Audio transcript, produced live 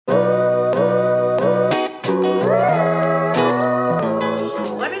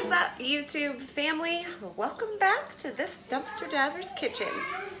to this dumpster diver's kitchen.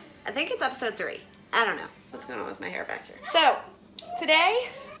 I think it's episode 3. I don't know what's going on with my hair back here. So today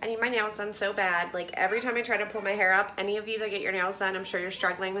I need my nails done so bad. Like every time I try to pull my hair up, any of you that get your nails done, I'm sure you're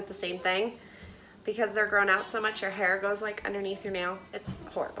struggling with the same thing. Because they're grown out so much, your hair goes like underneath your nail. It's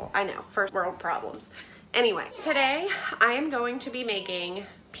horrible. I know, first world problems. Anyway, today I am going to be making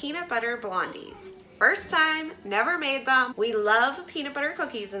peanut butter blondies. First time, never made them. We love peanut butter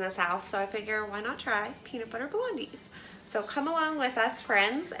cookies in this house, so I figure why not try peanut butter blondies? So come along with us,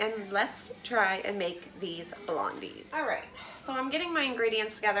 friends, and let's try and make these blondies. All right, so I'm getting my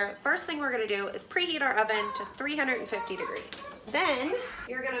ingredients together. First thing we're gonna do is preheat our oven to 350 degrees. Then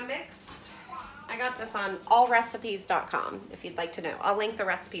you're gonna mix, I got this on allrecipes.com if you'd like to know. I'll link the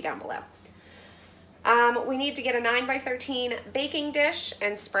recipe down below. We need to get a 9x13 baking dish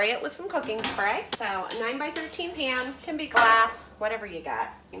and spray it with some cooking spray. So a 9x13 pan, can be glass, whatever you got.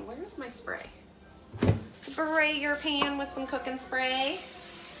 And where's my spray? Spray your pan with some cooking spray.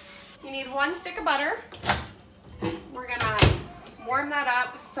 You need 1 stick of butter. We're gonna warm that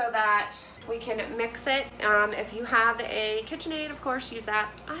up so that we can mix it. If you have a KitchenAid, of course, use that.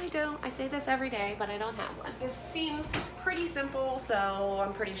 I don't. I say this every day, but I don't have one. This seems pretty simple, so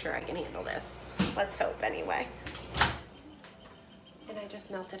I'm pretty sure I can handle this. Let's hope anyway. And I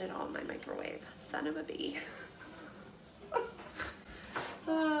just melted it all in my microwave. Son of a bee.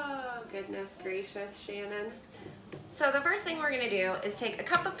 Oh, goodness gracious, Shannon. So the first thing we're gonna do is take a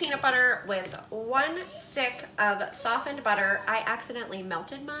cup of peanut butter with 1 stick of softened butter. I accidentally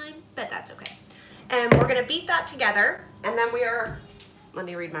melted mine, but that's okay. And we're gonna beat that together, and then let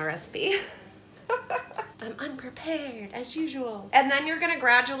me read my recipe. I'm unprepared, as usual. And then you're gonna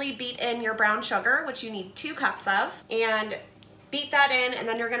gradually beat in your brown sugar, which you need 2 cups of, and beat that in, and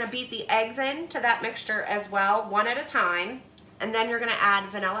then you're gonna beat the eggs in to that mixture as well, 1 at a time. And then you're gonna add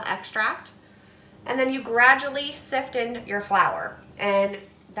vanilla extract. And then you gradually sift in your flour. And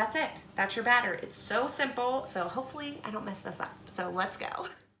that's it, that's your batter. It's so simple, so hopefully I don't mess this up. So let's go.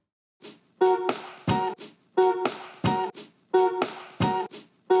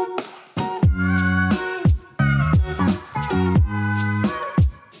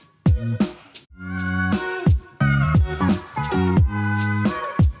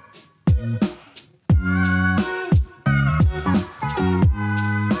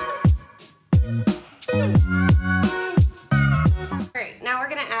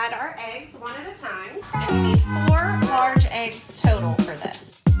 Total for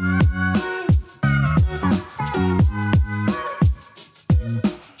this.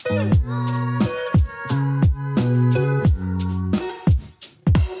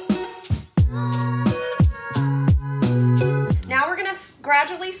 Now we're going to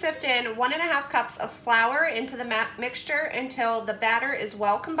gradually sift in 1.5 cups of flour into the mixture until the batter is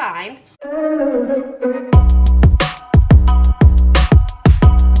well combined.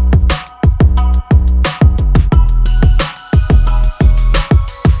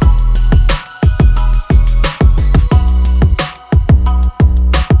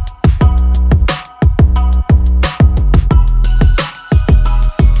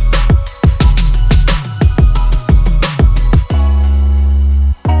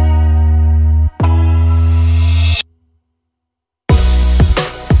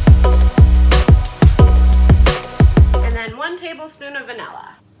 Tablespoon of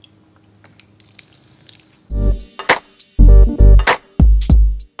vanilla.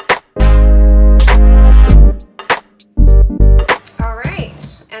 All right,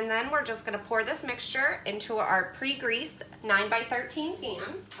 and then we're just going to pour this mixture into our pre-greased 9x13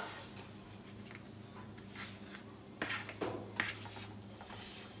 pan.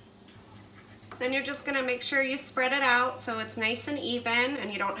 Then you're just going to make sure you spread it out so it's nice and even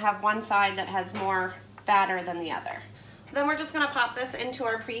and you don't have one side that has more batter than the other. Then we're just gonna pop this into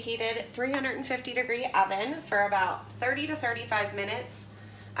our preheated 350 degree oven for about 30 to 35 minutes.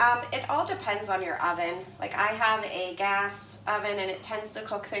 It all depends on your oven. Like I have a gas oven and it tends to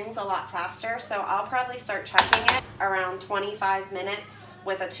cook things a lot faster, so I'll probably start checking it around 25 minutes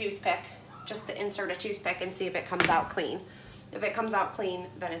with a toothpick, just to insert a toothpick and see if it comes out clean. If it comes out clean,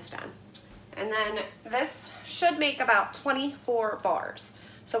 then it's done. And then this should make about 24 bars.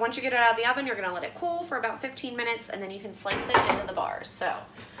 So once you get it out of the oven, you're gonna let it cool for about 15 minutes and then you can slice it into the bars. So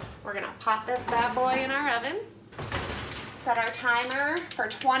we're gonna pop this bad boy in our oven, set our timer for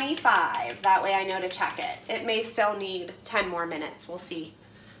 25. That way I know to check it. It may still need 10 more minutes. We'll see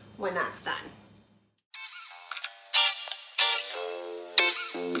when that's done.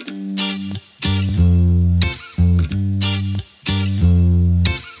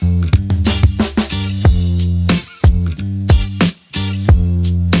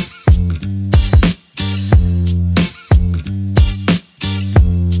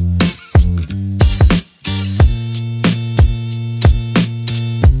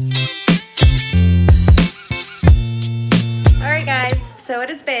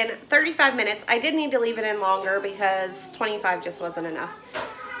 it's been 35 minutes. I did need to leave it in longer because 25 just wasn't enough.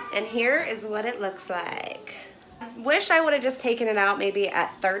 And here is what it looks like. Wish I would have just taken it out maybe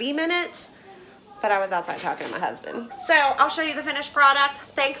at 30 minutes, but I was outside talking to my husband. So I'll show you the finished product.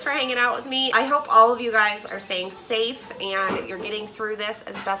 Thanks for hanging out with me. I hope all of you guys are staying safe and you're getting through this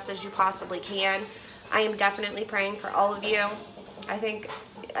as best as you possibly can. I am definitely praying for all of you. I think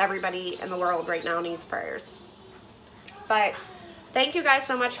everybody in the world right now needs prayers. But thank you guys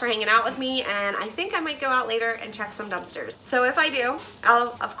so much for hanging out with me, and I think I might go out later and check some dumpsters. So if I do,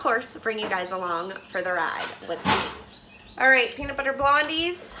 I'll of course bring you guys along for the ride with me. All right, peanut butter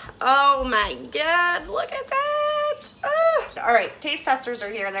blondies. Oh my God, look at that. Oh. All right, taste testers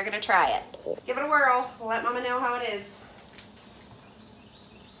are here. They're gonna try it. Give it a whirl. Let Mama know how it is.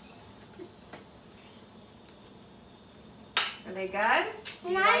 Are they good?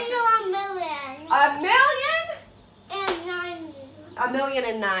 And I know a million. A million? And 90.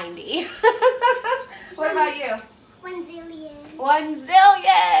 1,090,000. What about you? 1 billion. 1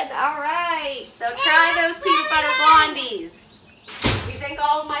 zillion. All right. So try those peanut butter blondies. You think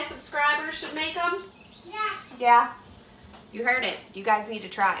all of my subscribers should make them? Yeah. Yeah. You heard it. You guys need to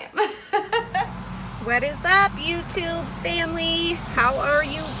try them. What is up, YouTube family? How are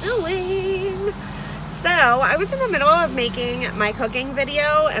you doing? So I was in the middle of making my cooking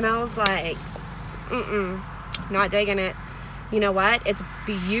video and I was like, not digging it. You know what? It's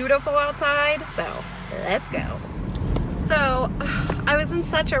beautiful outside, so let's go. So I was in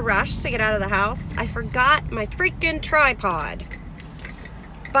such a rush to get out of the house. I forgot my freaking tripod.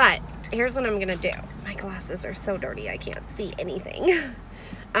 But here's what I'm gonna do. My glasses are so dirty I can't see anything.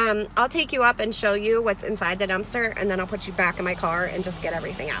 I'll take you up and show you what's inside the dumpster, and then I'll put you back in my car and just get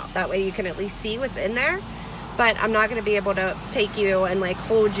everything out. That way you can at least see what's in there. But I'm not gonna be able to take you and like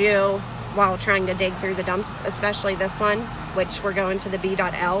hold you while trying to dig through the dumps, especially this one, which we're going to the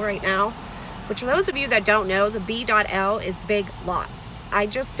B.L right now. Which for those of you that don't know, the B.L is big lots. I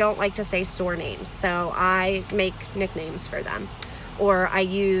just don't like to say store names, so I make nicknames for them. Or I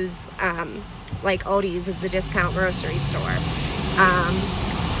use, like Aldi's is the discount grocery store.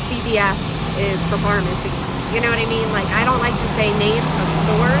 CVS is the pharmacy. You know what I mean? Like, I don't like to say names of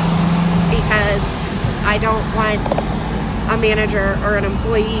stores because I don't want a manager or an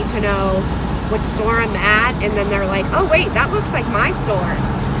employee to know which store I'm at, and then they're like, oh wait, that looks like my store,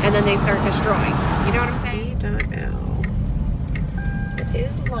 and then they start destroying. You know what I'm saying? B.L. It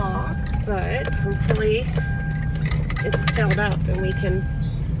is locked, but hopefully it's filled up and we can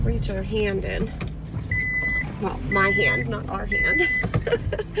reach our hand in. Well, my hand, not our hand.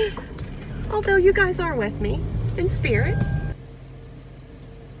 Although you guys are with me in spirit.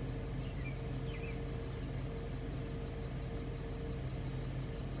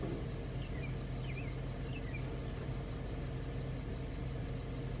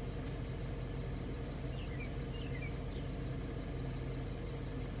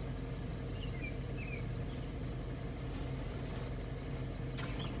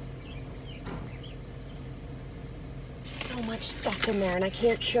 So much stuff in there, and I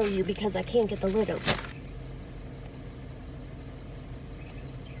can't show you because I can't get the lid open.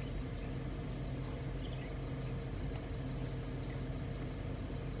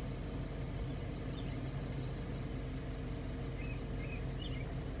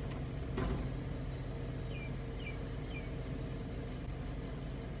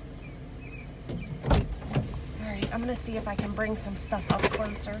 All right, I'm gonna see if I can bring some stuff up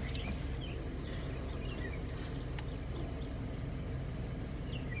closer.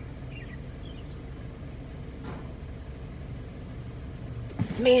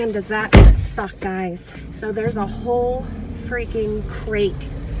 Man, does that suck, guys. So there's a whole freaking crate,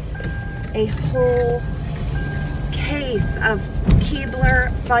 a whole case of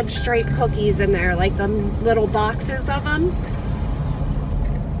Keebler fudge stripe cookies in there, like the little boxes of them.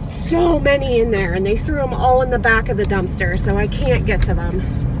 So many in there, and they threw them all in the back of the dumpster, so I can't get to them.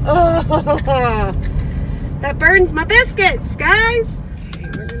 Oh, that burns my biscuits, guys. Okay,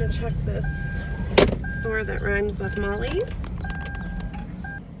 we're gonna check this store that rhymes with Molly's.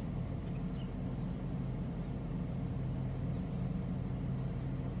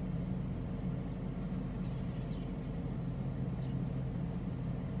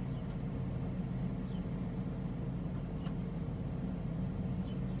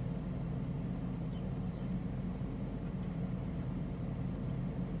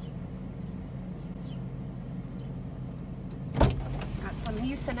 Some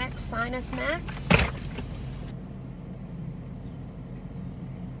Mucinex Sinus Max.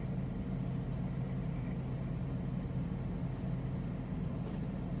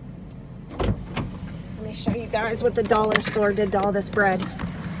 Let me show you guys what the dollar store did to all this bread.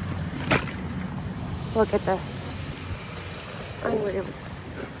 Look at this. Unreal.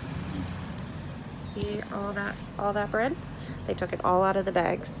 See all that bread? They took it all out of the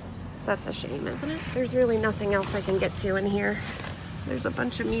bags. That's a shame, isn't it? There's really nothing else I can get to in here. There's a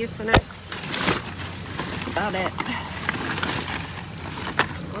bunch of Mucinex. That's about it.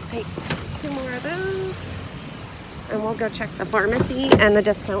 I'll take 2 more of those. And we'll go check the pharmacy and the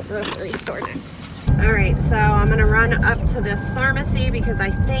discount grocery store next. All right, so I'm gonna run up to this pharmacy because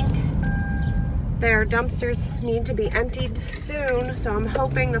I think their dumpsters need to be emptied soon. So I'm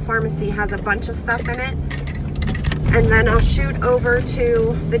hoping the pharmacy has a bunch of stuff in it. And then I'll shoot over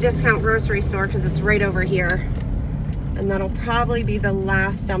to the discount grocery store because it's right over here. And that'll probably be the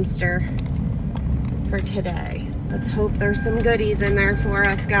last dumpster for today. Let's hope there's some goodies in there for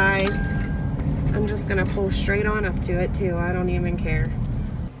us, guys. I'm just gonna pull straight on up to it too. I don't even care.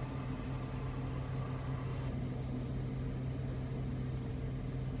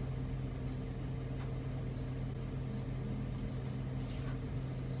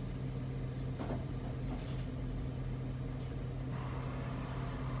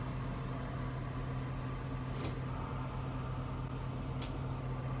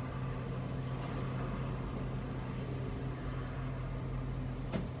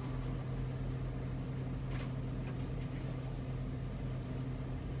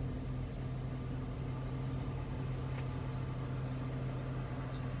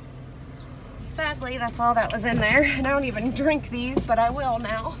 Sadly, that's all that was in there. And I don't even drink these, but I will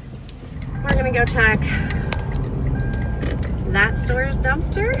now. We're gonna go check that store's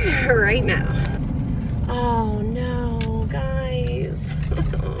dumpster right now. Oh no, guys.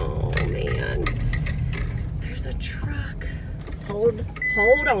 Oh man. There's a truck. Hold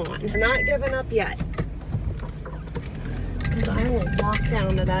on. I'm not giving up yet. Because I will walk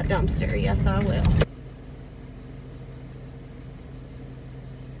down to that dumpster. Yes, I will.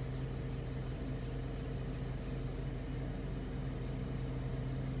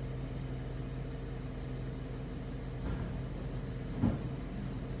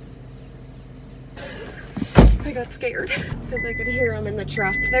 I got scared because I could hear them in the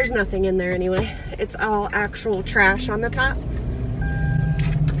truck. There's nothing in there anyway. It's all actual trash on the top.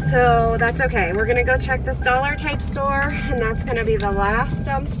 So that's okay. We're gonna go check this dollar type store and that's gonna be the last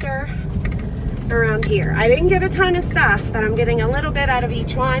dumpster around here. I didn't get a ton of stuff, but I'm getting a little bit out of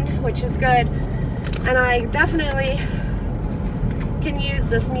each one, which is good. And I definitely can use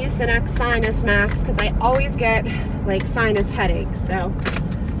this Mucinex Sinus Max because I always get like sinus headaches. So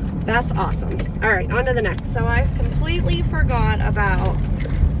that's awesome. All right, on to the next. So I completely forgot about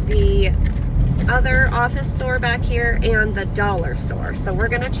the other office store back here and the dollar store. So we're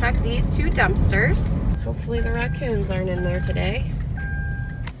gonna check these 2 dumpsters. Hopefully the raccoons aren't in there today.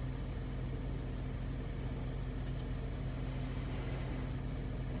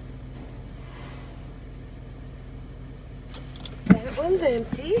 That one's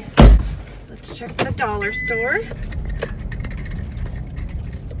empty. Let's check the dollar store.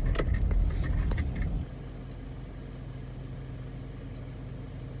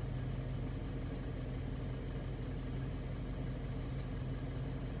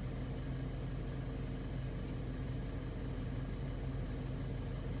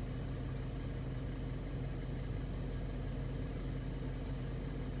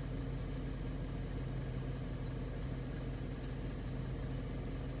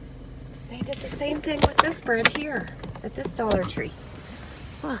 They did the same thing with this bread here at this Dollar Tree.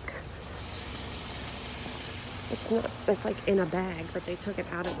 Look. It's like in a bag, but they took it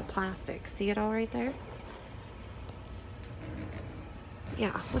out of the plastic. See it all right there?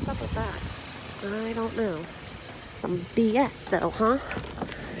 Yeah, what's up with that? I don't know. Some BS though, huh?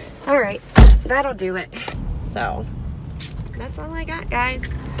 All right, that'll do it. So, that's all I got, guys.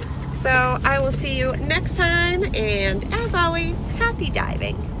 So, I will see you next time, and as always, happy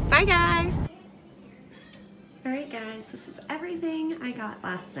diving. Bye, guys. All right, guys, this is everything I got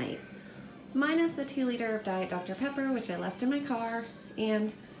last night. Minus a 2-liter of Diet Dr. Pepper, which I left in my car,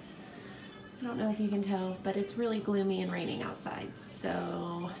 and I don't know if you can tell, but it's really gloomy and raining outside,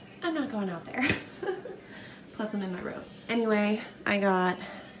 so I'm not going out there. Plus, I'm in my robe. Anyway, I got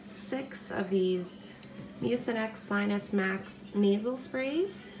 6 of these Mucinex Sinus Max nasal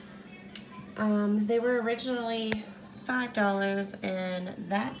sprays. They were originally $5, and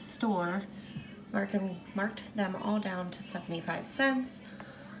that store marked them all down to 75 cents,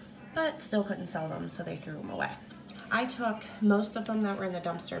 but still couldn't sell them, so they threw them away. I took most of them that were in the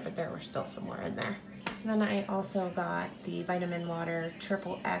dumpster, but there were still some more in there. Then I also got the Vitamin Water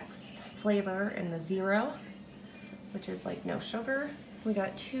XXX flavor in the 0, which is like no sugar. We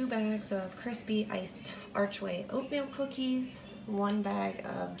got 2 bags of crispy iced Archway oatmeal cookies, 1 bag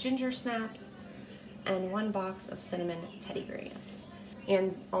of ginger snaps, and 1 box of cinnamon Teddy Grahams.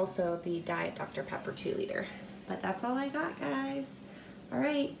 And also the Diet Dr. Pepper 2-liter. But that's all I got, guys. All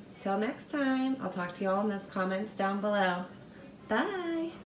right, till next time. I'll talk to you all in those comments down below. Bye.